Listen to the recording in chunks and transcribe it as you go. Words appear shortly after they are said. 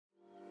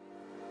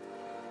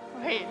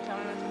Wait,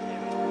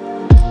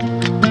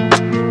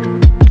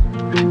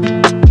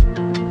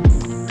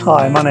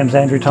 Hi, my name's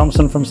Andrew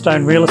Thompson from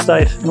Stone Real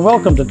Estate and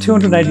welcome to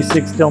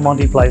 286 Del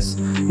Monte Place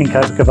in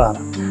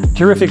Copacabana.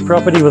 Terrific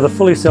property with a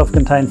fully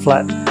self-contained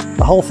flat.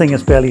 The whole thing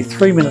is barely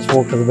 3 minutes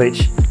walk to the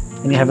beach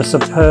and you have a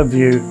superb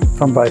view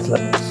from both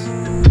levels.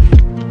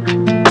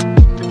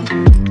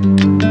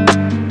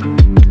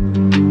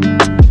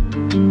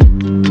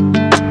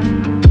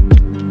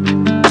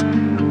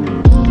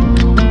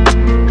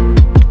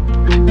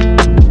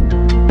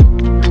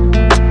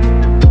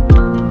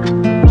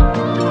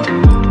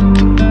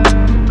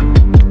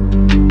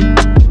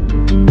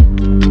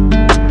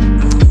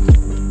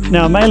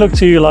 Now it may look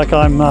to you like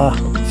I'm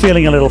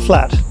feeling a little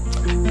flat,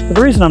 but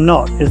the reason I'm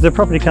not is the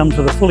property comes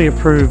with a fully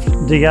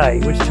approved DA,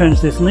 which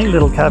turns this neat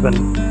little cabin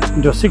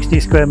into a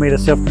 60 square metre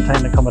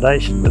self-contained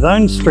accommodation with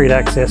own street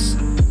access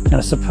and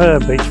a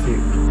superb beach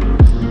view.